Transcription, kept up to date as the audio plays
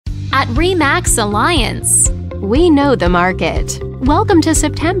At REMAX Alliance, we know the market. Welcome to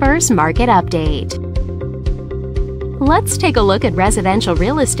September's Market Update. Let's take a look at residential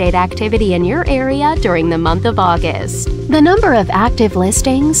real estate activity in your area during the month of August. The number of active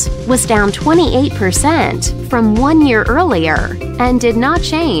listings was down 28% from 1 year earlier and did not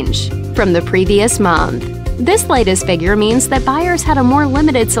change from the previous month. This latest figure means that buyers had a more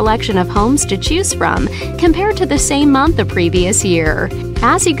limited selection of homes to choose from compared to the same month the previous year.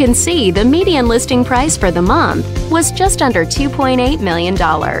 As you can see, the median listing price for the month was just under $2.8 million.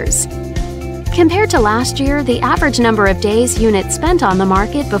 Compared to last year, the average number of days units spent on the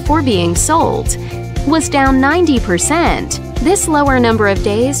market before being sold was down 90%. This lower number of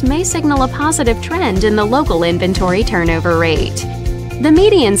days may signal a positive trend in the local inventory turnover rate. The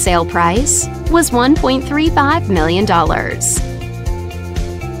median sale price was $1.35 million.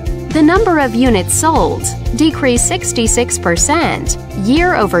 The number of units sold decreased 66%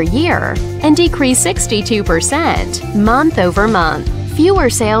 year over year and decreased 62% month over month. Fewer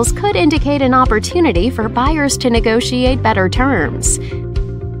sales could indicate an opportunity for buyers to negotiate better terms.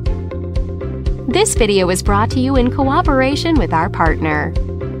 This video is brought to you in cooperation with our partner.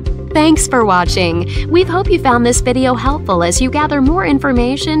 Thanks for watching. We hope you found this video helpful as you gather more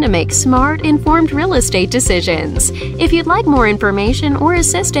information to make smart, informed real estate decisions. If you'd like more information or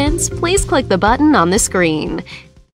assistance, please click the button on the screen.